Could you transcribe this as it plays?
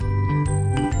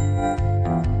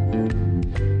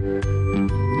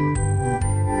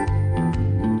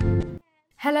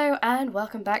And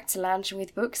welcome back to Lounging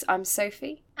with Books. I'm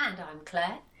Sophie. And I'm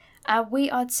Claire.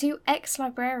 We are two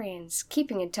ex-librarians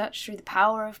keeping in touch through the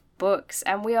power of books,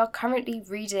 and we are currently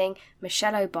reading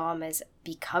Michelle Obama's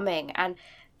Becoming. And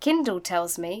Kindle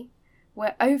tells me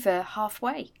we're over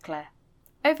halfway, Claire.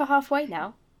 Over halfway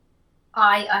now.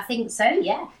 I think so,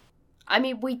 yeah. I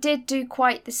mean, we did do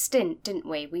quite the stint, didn't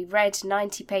we? We read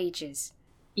 90 pages.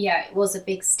 Yeah, it was a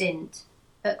big stint,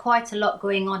 but quite a lot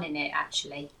going on in it,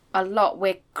 actually. A lot.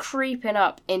 We're creeping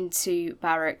up into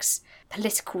Barack's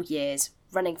political years,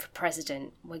 running for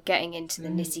president. We're getting into the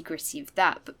nitty-gritty of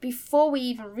that. But before we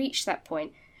even reached that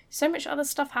point, so much other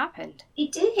stuff happened.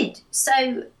 It did.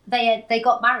 So they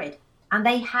got married, and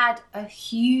they had a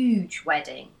huge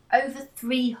wedding. Over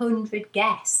 300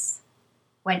 guests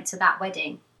went to that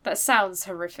wedding. That sounds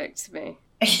horrific to me.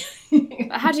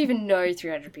 How do you even know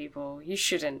 300 people? You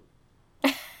shouldn't.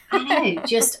 I know,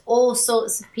 just all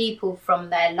sorts of people from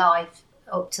their life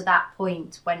up to that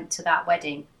point went to that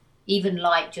wedding. Even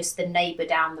like just the neighbour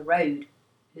down the road,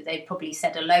 who they probably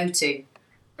said hello to.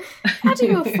 How do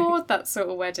you afford that sort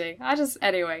of wedding?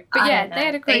 Anyway. But yeah, they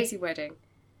had a crazy wedding.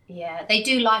 Yeah, they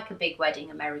do like a big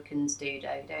wedding, Americans do,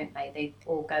 though, don't they? They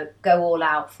all go all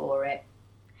out for it.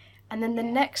 And then the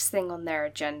next thing on their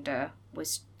agenda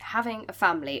was having a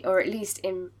family, or at least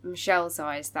in Michelle's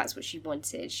eyes, that's what she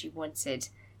wanted. She wanted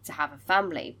to have a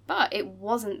family. But it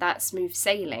wasn't that smooth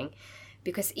sailing,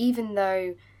 because even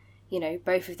though, you know,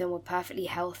 both of them were perfectly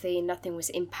healthy and nothing was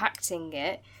impacting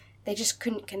it, they just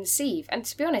couldn't conceive. And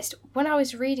to be honest, when I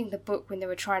was reading the book when they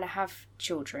were trying to have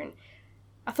children,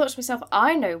 I thought to myself,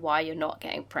 I know why you're not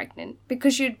getting pregnant,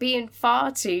 because you'd been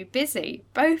far too busy.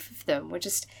 Both of them were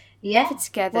just never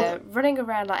together, running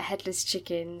around like headless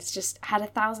chickens, just had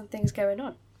 1,000 things going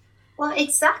on. Well,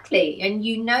 exactly. And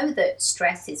you know that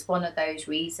stress is one of those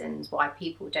reasons why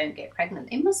people don't get pregnant.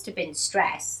 It must have been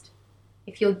stressed.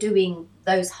 If you're doing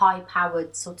those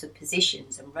high-powered sort of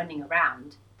positions and running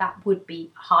around, that would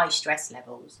be high stress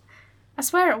levels. I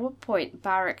swear at one point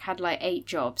Barack had like 8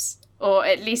 jobs. Or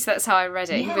at least that's how I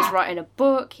read it. Yeah. He was writing a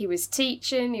book, he was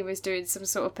teaching, he was doing some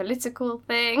sort of political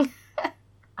thing.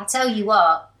 I tell you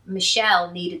what, Michelle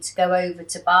needed to go over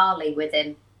to Bali with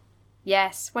him.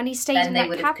 Yes, when he stayed in that cabin. Then they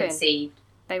would have conceived.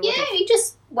 Yeah, he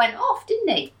just went off,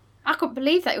 didn't he? I couldn't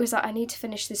believe that. It was like, I need to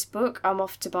finish this book, I'm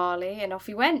off to Bali, and off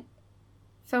he went.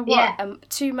 For what,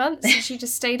 2 months? And she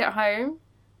just stayed at home?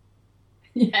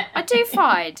 Yeah. I do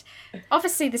find,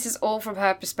 obviously this is all from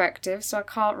her perspective, so I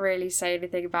can't really say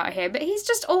anything about him, but he's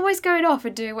just always going off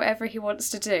and doing whatever he wants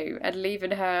to do and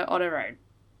leaving her on her own.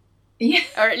 Yeah.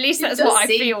 Or at least that's what I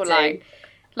feel like.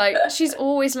 Like, she's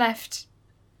always left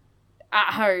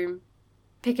at home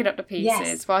picking up the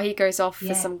pieces while he goes off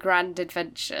for some grand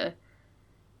adventure.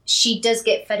 She does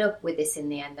get fed up with this in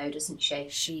the end, though, doesn't she?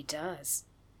 She does.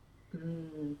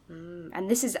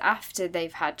 And this is after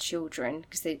they've had children,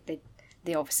 because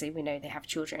they obviously, we know they have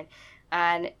children,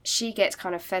 and she gets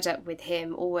kind of fed up with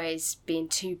him always being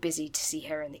too busy to see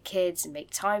her and the kids and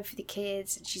make time for the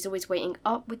kids, and she's always waiting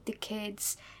up with the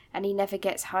kids, and he never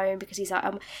gets home because he's like,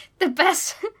 the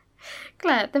best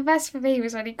Claire, the best for me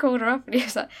was when he called her up and he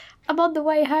was like, I'm on the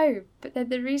way home. But then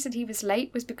the reason he was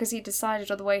late was because he decided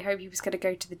on the way home he was going to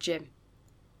go to the gym.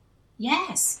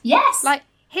 Yes. Like,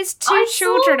 his 2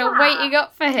 children are waiting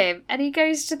up for him and he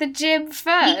goes to the gym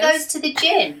first. He goes to the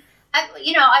gym. And,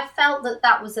 you know, I felt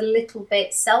that was a little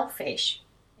bit selfish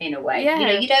in a way. Yeah. You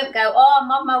know, you don't go,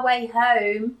 I'm on my way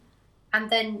home,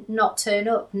 and then not turn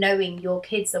up knowing your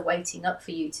kids are waiting up for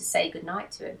you to say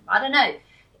goodnight to him. I don't know.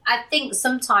 I think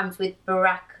sometimes with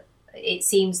Barack, it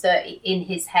seems that in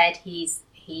his head he's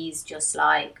just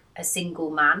like a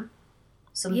single man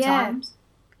sometimes.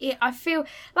 Yeah, I feel,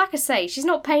 like I say, she's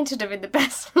not painted him in the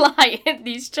best light in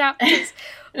these chapters,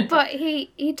 but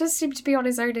he does seem to be on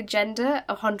his own agenda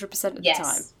 100% of the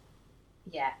time.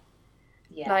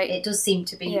 Yeah, like, it does seem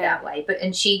to be that way.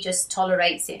 And she just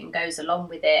tolerates it and goes along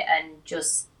with it and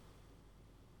just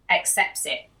accepts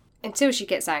it. Until she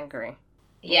gets angry.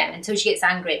 Yeah, until she gets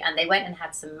angry. And they went and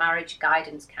had some marriage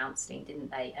guidance counselling,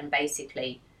 didn't they? And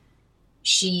basically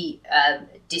she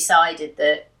decided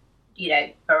that, you know,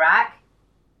 Barack,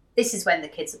 this is when the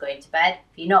kids are going to bed.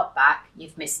 If you're not back,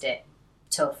 you've missed it.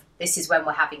 Tough. This is when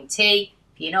we're having tea.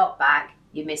 If you're not back,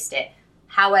 you missed it.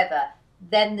 However,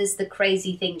 then there's the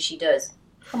crazy thing she does.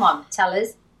 Come on, tell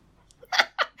us.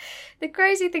 The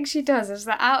crazy thing she does is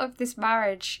that out of this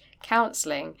marriage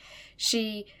counselling,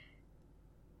 she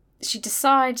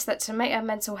decides that to make her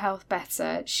mental health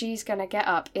better, she's going to get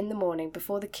up in the morning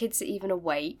before the kids are even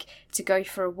awake to go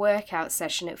for a workout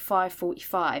session at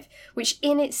 5:45, which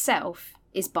in itself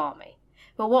is balmy.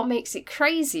 But what makes it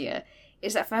crazier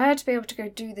is that for her to be able to go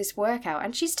do this workout,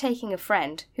 and she's taking a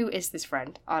friend, who is this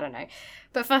friend? I don't know.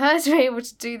 But for her to be able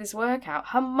to do this workout,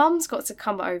 her mum's got to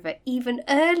come over even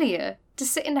earlier to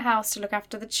sit in the house to look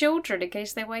after the children in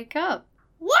case they wake up.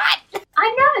 What?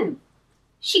 I know.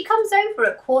 She comes over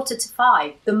at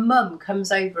 4:45. The mum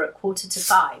comes over at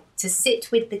 4:45 to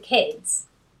sit with the kids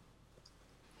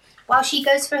while she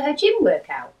goes for her gym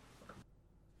workout.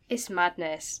 It's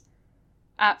madness.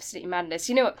 Absolutely madness.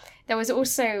 You know what? There was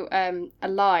also a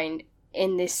line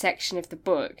in this section of the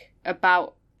book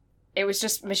about, it was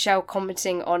just Michelle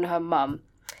commenting on her mum.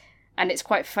 And it's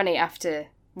quite funny after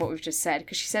what we've just said,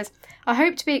 because she says, "I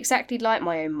hope to be exactly like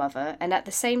my own mother, and at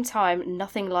the same time,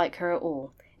 nothing like her at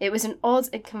all. It was an odd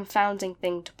and confounding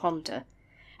thing to ponder."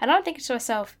 And I'm thinking to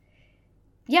myself,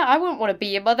 yeah, I wouldn't want to be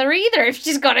your mother either if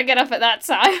she's got to get up at that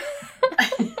time.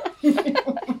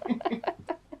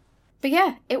 But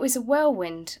yeah, it was a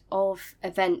whirlwind of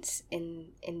events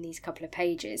in these couple of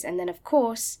pages. And then, of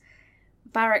course,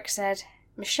 Barack said,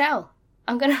 "Michelle,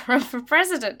 I'm going to run for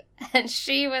president." And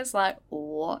she was like,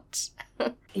 "What?"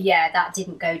 Yeah, that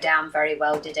didn't go down very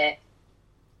well, did it?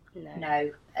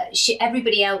 No.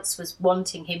 Everybody else was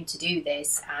wanting him to do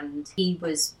this, and he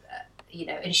was,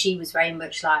 and she was very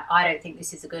much like, "I don't think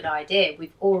this is a good idea.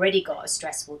 We've already got a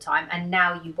stressful time, and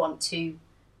now you want to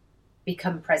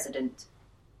become president."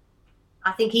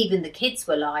 I think even the kids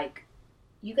were like,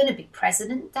 "You're going to be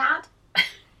president, Dad?"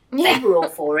 Yeah. They were all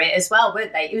for it as well,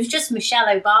 weren't they? It was just Michelle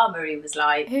Obama who was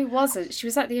like... Who wasn't? She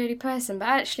was like the only person. But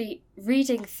actually,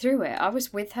 reading through it, I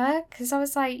was with her. Because I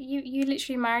was like, you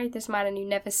literally married this man and you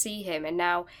never see him. And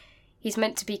now he's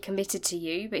meant to be committed to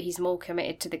you, but he's more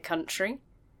committed to the country.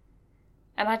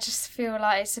 And I just feel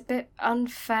like it's a bit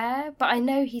unfair. But I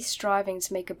know he's striving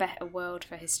to make a better world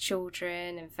for his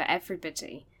children and for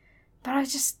everybody.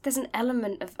 But there's an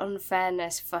element of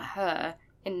unfairness for her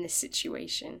in this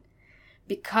situation.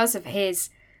 Because of his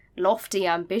lofty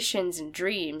ambitions and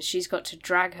dreams, she's got to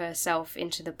drag herself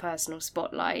into the personal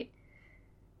spotlight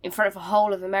in front of a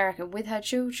whole of America with her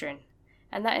children.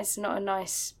 And that is not a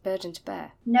nice burden to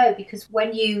bear. No, because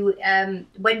when you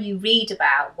read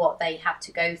about what they had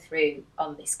to go through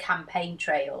on this campaign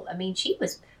trail, I mean, she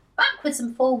was backwards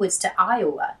and forwards to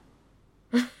Iowa.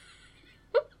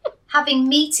 Having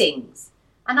meetings,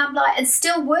 and I'm like, and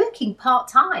still working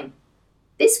part-time.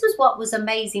 This was what was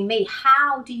amazing me.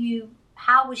 How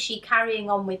was she carrying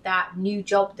on with that new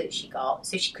job that she got?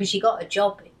 So because she got a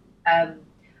job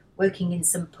working in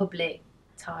some public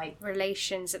type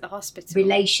relations at the hospital,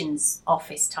 relations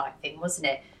office type thing, wasn't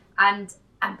it? And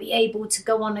be able to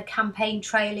go on a campaign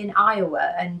trail in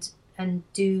Iowa and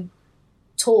do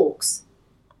talks.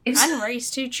 And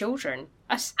raise two children.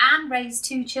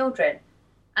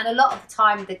 And a lot of the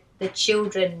time, the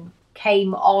children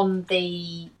came on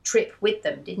the trip with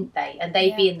them, didn't they? And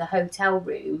they'd be in the hotel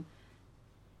room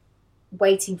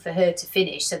waiting for her to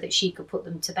finish so that she could put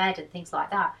them to bed and things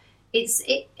like that.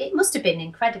 It must have been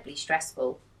incredibly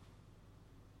stressful.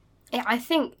 Yeah, I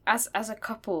think as a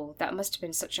couple, that must have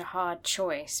been such a hard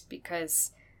choice,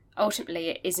 because ultimately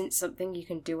it isn't something you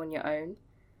can do on your own.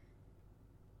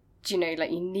 You know, like,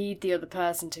 you need the other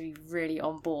person to be really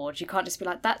on board. You can't just be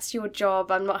like, "That's your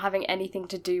job, I'm not having anything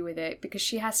to do with it," because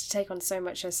she has to take on so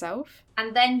much herself.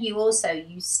 And then you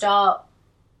start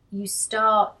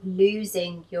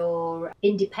losing your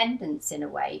independence in a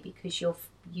way, because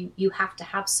you have to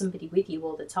have somebody with you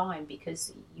all the time,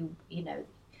 because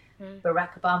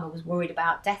Barack Obama was worried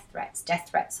about death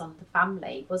threats on the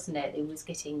family, wasn't it?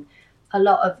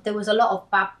 There was a lot of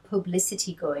bad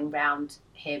publicity going around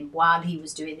him while he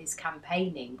was doing his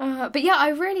campaigning. But yeah, I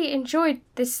really enjoyed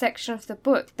this section of the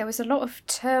book. There was a lot of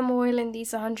turmoil in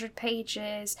these 100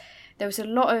 pages. There was a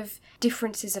lot of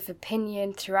differences of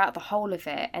opinion throughout the whole of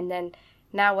it. And then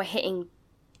now we're hitting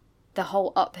the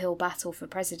whole uphill battle for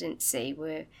presidency,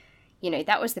 where,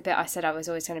 that was the bit I said I was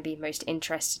always going to be most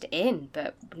interested in.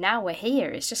 But now we're here.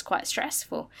 It's just quite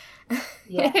stressful.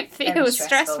 Yeah, it feels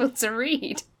stressful to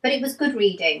read. But it was good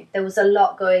reading. There was a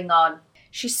lot going on.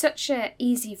 She's such an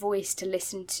easy voice to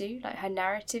listen to. Like, her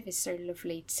narrative is so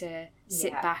lovely to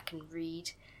sit back and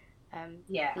read.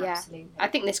 Absolutely. I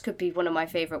think this could be one of my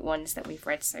favourite ones that we've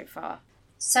read so far.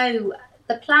 So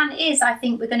the plan is, I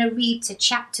think we're going to read to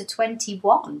chapter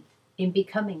 21 in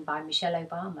Becoming by Michelle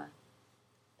Obama.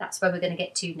 That's where we're going to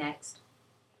get to next.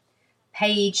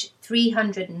 Page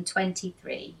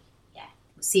 323. Yeah,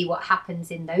 we'll see what happens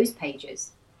in those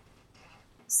pages.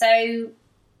 So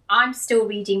I'm still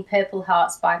reading Purple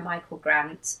Hearts by Michael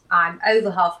Grant. I'm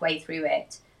over halfway through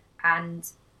it,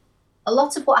 and a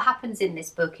lot of what happens in this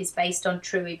book is based on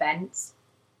true events.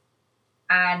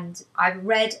 And I've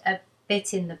read a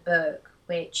bit in the book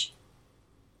which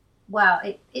well,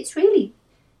 it's really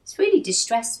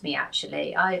distressed me,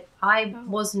 actually. I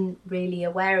wasn't really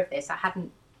aware of this. I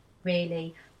hadn't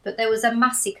really, but there was a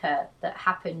massacre that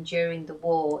happened during the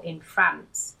war in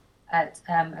France at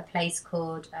a place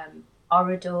called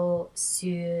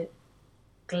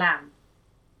Oradour-sur-Glane,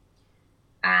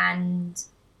 and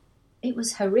it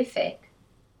was horrific,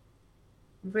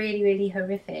 really, really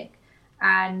horrific.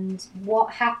 And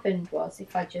what happened was,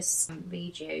 if I just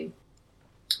read you,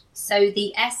 so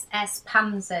the SS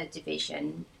Panzer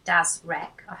Division, Das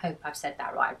Reich, I hope I've said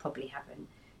that right, I probably haven't,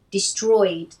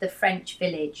 destroyed the French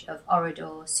village of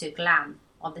Oradour-sur-Glane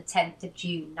on the 10th of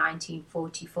June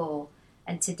 1944,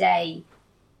 and today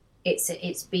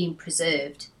it's been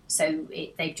preserved. So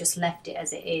they've just left it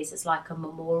as it is, as like a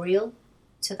memorial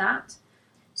to that.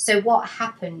 So what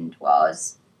happened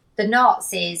was the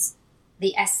Nazis,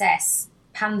 the SS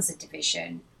Panzer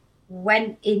Division,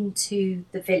 went into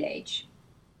the village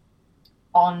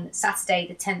on Saturday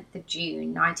the 10th of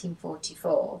June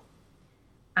 1944,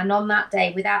 and on that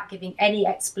day, without giving any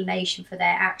explanation for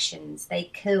their actions, they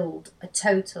killed a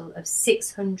total of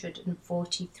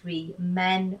 643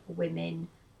 men, women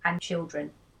and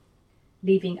children,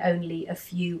 leaving only a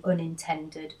few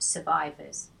unintended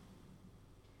survivors.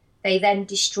 They then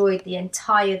destroyed the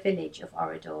entire village of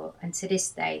Oradour, and to this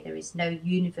day there is no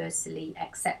universally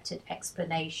accepted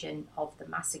explanation of the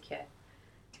massacre.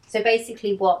 So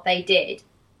basically what they did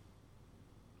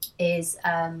is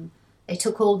they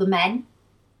took all the men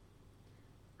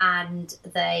and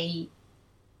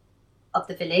of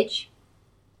the village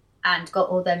and got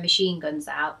all their machine guns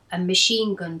out and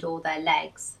machine gunned all their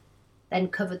legs, then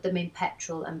covered them in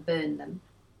petrol and burned them.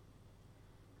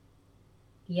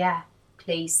 Yeah,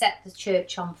 please, set the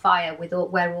church on fire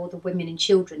where all the women and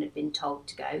children had been told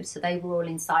to go, so they were all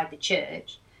inside the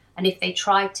church, and if they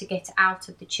tried to get out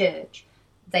of the church,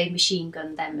 they machine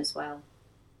gunned them as well.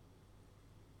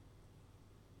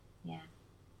 Yeah,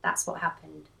 that's what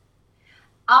happened.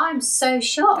 I'm so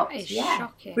shocked. That is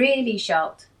shocking. Really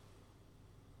shocked.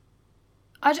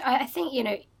 I think,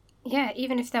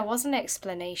 even if there was an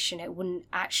explanation, it wouldn't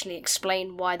actually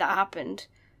explain why that happened.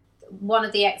 One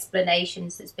of the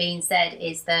explanations that's being said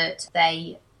is that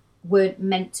they weren't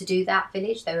meant to do that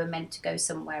village. They were meant to go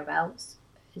somewhere else.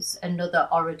 It's another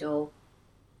Oradour.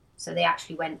 So they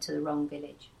actually went to the wrong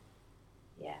village.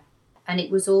 Yeah. And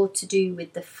it was all to do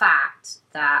with the fact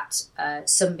that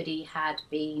somebody had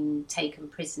been taken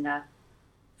prisoner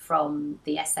from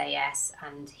the SAS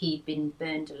and he'd been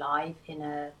burned alive in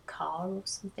a car or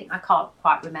something. I can't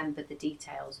quite remember the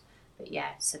details. But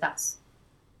yeah, so that's...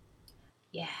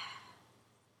 Yeah.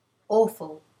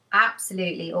 Awful.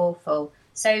 Absolutely awful.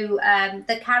 So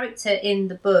the character in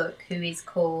the book she's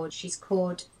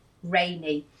called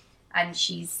Rainey, and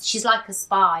she's like a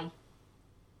spy.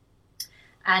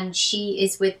 And she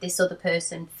is with this other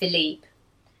person, Philippe,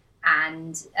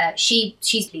 and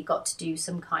she's got to do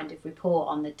some kind of report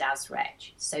on the Das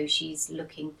Reich. So she's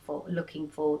looking for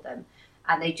them,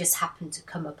 and they just happen to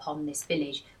come upon this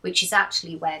village, which is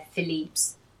actually where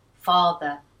Philippe's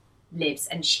father lives,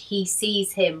 and he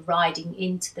sees him riding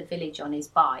into the village on his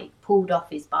bike, pulled off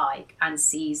his bike, and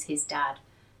sees his dad.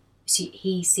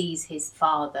 He sees his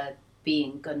father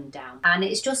being gunned down, and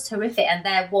it's just horrific. And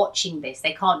they're watching this,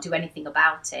 they can't do anything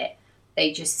about it,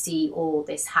 they just see all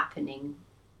this happening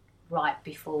right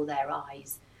before their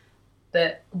eyes.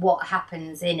 But what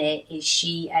happens in it is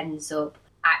she ends up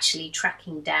actually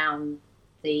tracking down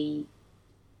the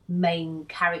main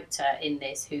character in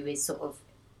this, who is sort of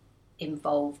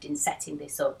involved in setting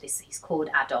this up. He's called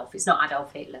Adolf. It's not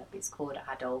Adolf Hitler, it's called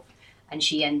Adolf, and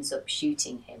she ends up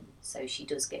shooting him, so she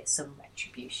does get some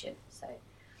retribution. So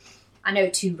I know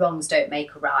two wrongs don't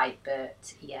make a right,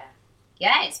 but yeah,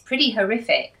 it's pretty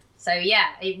horrific. So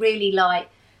yeah, it really, I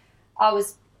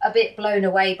was a bit blown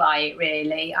away by it,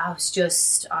 really. I was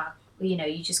just,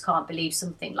 you just can't believe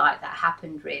something like that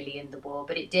happened really in the war,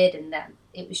 but it did, and then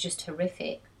it was just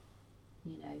horrific,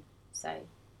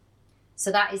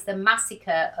 So that is the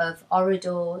massacre of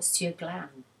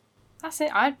Oradour-sur-Glane. That's it.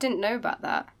 I didn't know about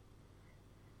that.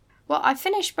 Well, I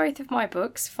finished both of my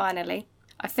books, finally.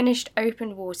 I finished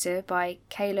Open Water by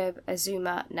Caleb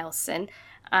Azumah Nelson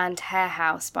and Hare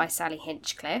House by Sally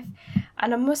Hinchcliffe.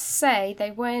 And I must say,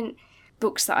 they weren't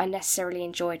books that I necessarily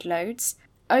enjoyed loads.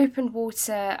 Open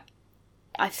Water,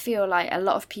 I feel like a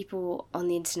lot of people on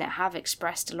the internet have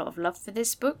expressed a lot of love for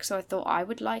this book, so I thought I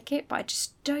would like it, but I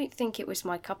just don't think it was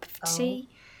my cup of tea.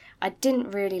 I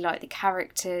didn't really like the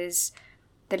characters.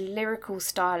 The lyrical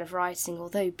style of writing,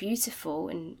 although beautiful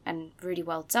and really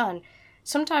well done,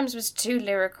 sometimes was too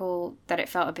lyrical that it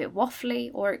felt a bit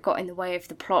waffly, or it got in the way of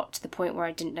the plot to the point where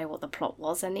I didn't know what the plot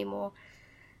was anymore.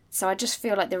 So I just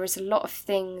feel like there was a lot of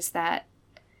things that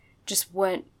just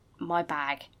weren't my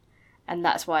bag. And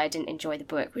that's why I didn't enjoy the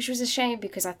book, which was a shame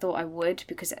because I thought I would,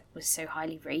 because it was so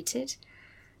highly rated.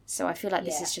 So I feel like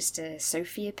this is just a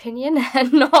Sophie opinion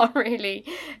and not really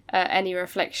any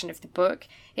reflection of the book.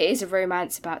 It is a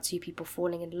romance about two people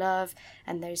falling in love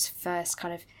and those first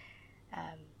kind of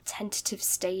tentative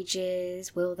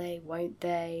stages. Will they, won't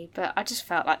they? But I just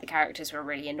felt like the characters were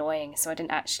really annoying, so I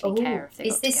didn't actually care if they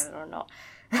got together or not.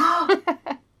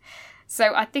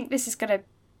 So I think this is going to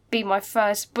be my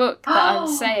first book that I'm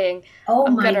saying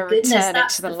I'm going to return it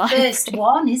to the library. That's the first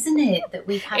one, isn't it, that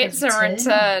we've had It's a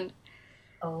return.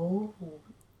 Oh.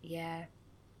 Yeah,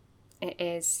 it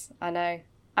is. I know.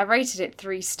 I rated it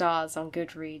 3 stars on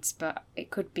Goodreads, but it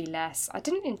could be less. I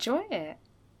didn't enjoy it.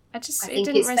 I think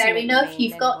it's fair enough.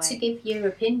 You've got to give your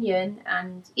opinion,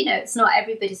 and, you know, it's not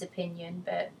everybody's opinion,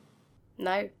 but...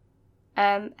 No.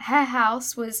 Hare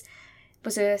House was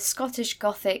a Scottish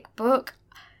Gothic book.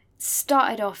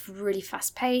 Started off really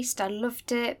fast-paced. I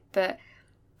loved it, but...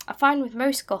 I find with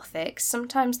most Gothics,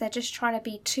 sometimes they're just trying to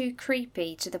be too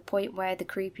creepy to the point where the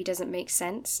creepy doesn't make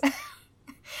sense.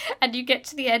 And you get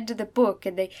to the end of the book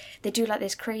and they do like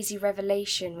this crazy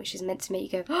revelation which is meant to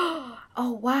make you go,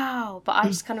 oh wow, but I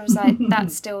just kind of was like,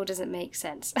 that still doesn't make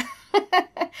sense.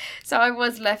 So I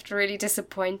was left really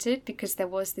disappointed because there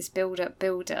was this build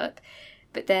up,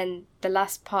 but then the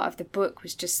last part of the book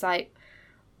was just like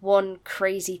one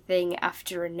crazy thing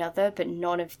after another, but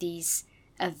none of these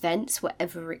events were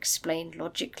ever explained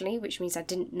logically, which means I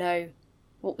didn't know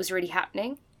what was really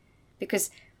happening,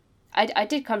 because I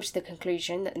did come to the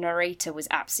conclusion that the narrator was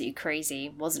absolutely crazy,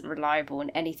 wasn't reliable,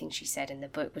 and anything she said in the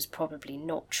book was probably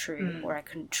not true, or I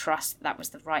couldn't trust that was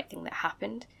the right thing that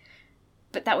happened.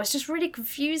 But that was just really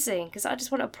confusing, because I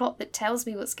just want a plot that tells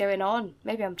me what's going on.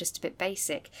 Maybe I'm just a bit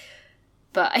basic,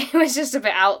 but it was just a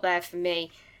bit out there for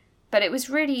me. But it was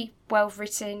really well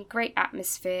written, great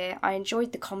atmosphere. I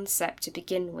enjoyed the concept to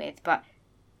begin with, but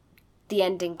the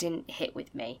ending didn't hit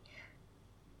with me.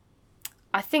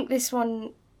 I think this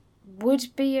one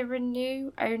would be a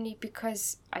renew, only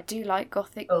because I do like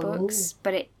Gothic books,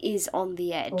 but it is on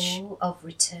the edge. Of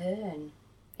return.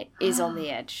 It is on the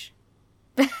edge.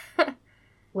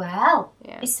 Well,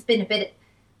 it's been a bit...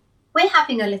 We're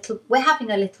having a little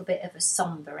bit of a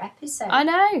sombre episode. I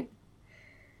know.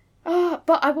 Oh,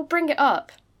 but I will bring it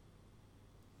up.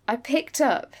 I picked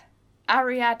up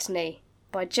Ariadne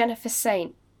by Jennifer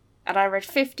Saint, and I read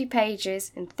 50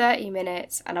 pages in 30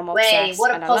 minutes, and I'm obsessed.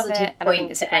 What a and positive I love it, and I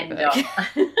think it's a great book.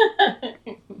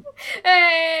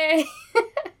 Hey!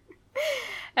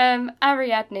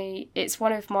 Ariadne, it's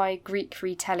one of my Greek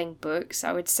retelling books.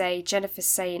 I would say Jennifer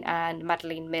Saint and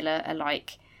Madeline Miller are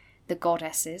like the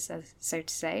goddesses, so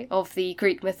to say, of the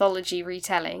Greek mythology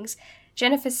retellings.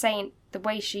 Jennifer Saint, the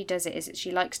way she does it is that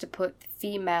she likes to put the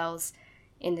females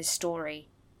in the story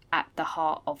at the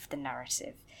heart of the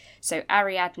narrative. So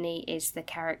Ariadne is the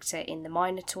character in the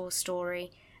Minotaur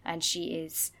story, and I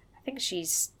think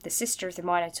she's the sister of the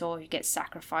Minotaur who gets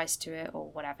sacrificed to it or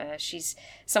whatever. She's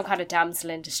some kind of damsel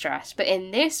in distress. But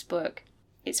in this book,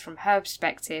 it's from her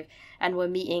perspective, and we're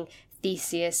meeting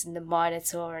Theseus and the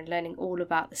Minotaur and learning all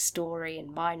about the story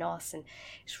and Minos, and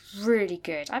it's really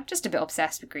good. I'm just a bit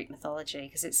obsessed with Greek mythology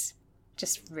because it's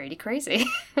just really crazy.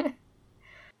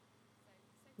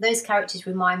 Those characters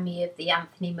remind me of the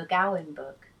Anthony McGowan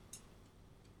book.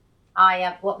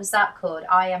 What was that called?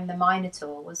 I Am the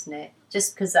Minotaur, wasn't it?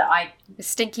 Just because The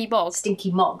Stinky Mog. Stinky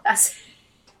Mog, that's...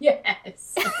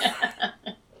 Yes.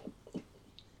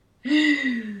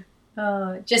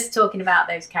 Oh, just talking about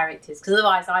those characters, because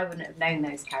otherwise I wouldn't have known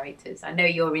those characters. I know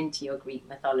you're into your Greek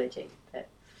mythology, but...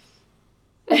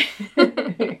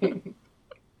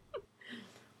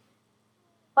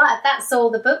 Well, that's all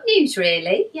the book news,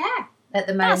 really. Yeah, at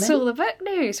the moment. That's all the book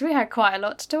news. We had quite a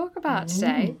lot to talk about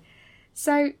today.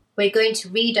 So... We're going to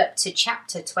read up to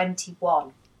chapter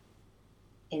 21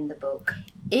 in the book.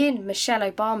 In Michelle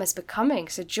Obama's Becoming.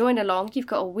 So join along. You've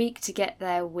got a week to get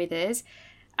there with us.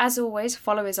 As always,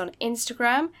 follow us on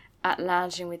Instagram at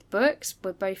Lounging with Books.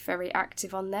 We're both very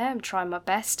active on there. I'm trying my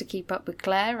best to keep up with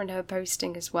Claire and her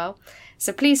posting as well.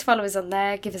 So please follow us on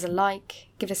there. Give us a like.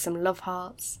 Give us some love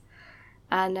hearts.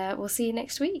 And we'll see you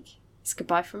next week. It's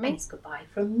goodbye from me. It's goodbye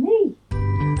from me.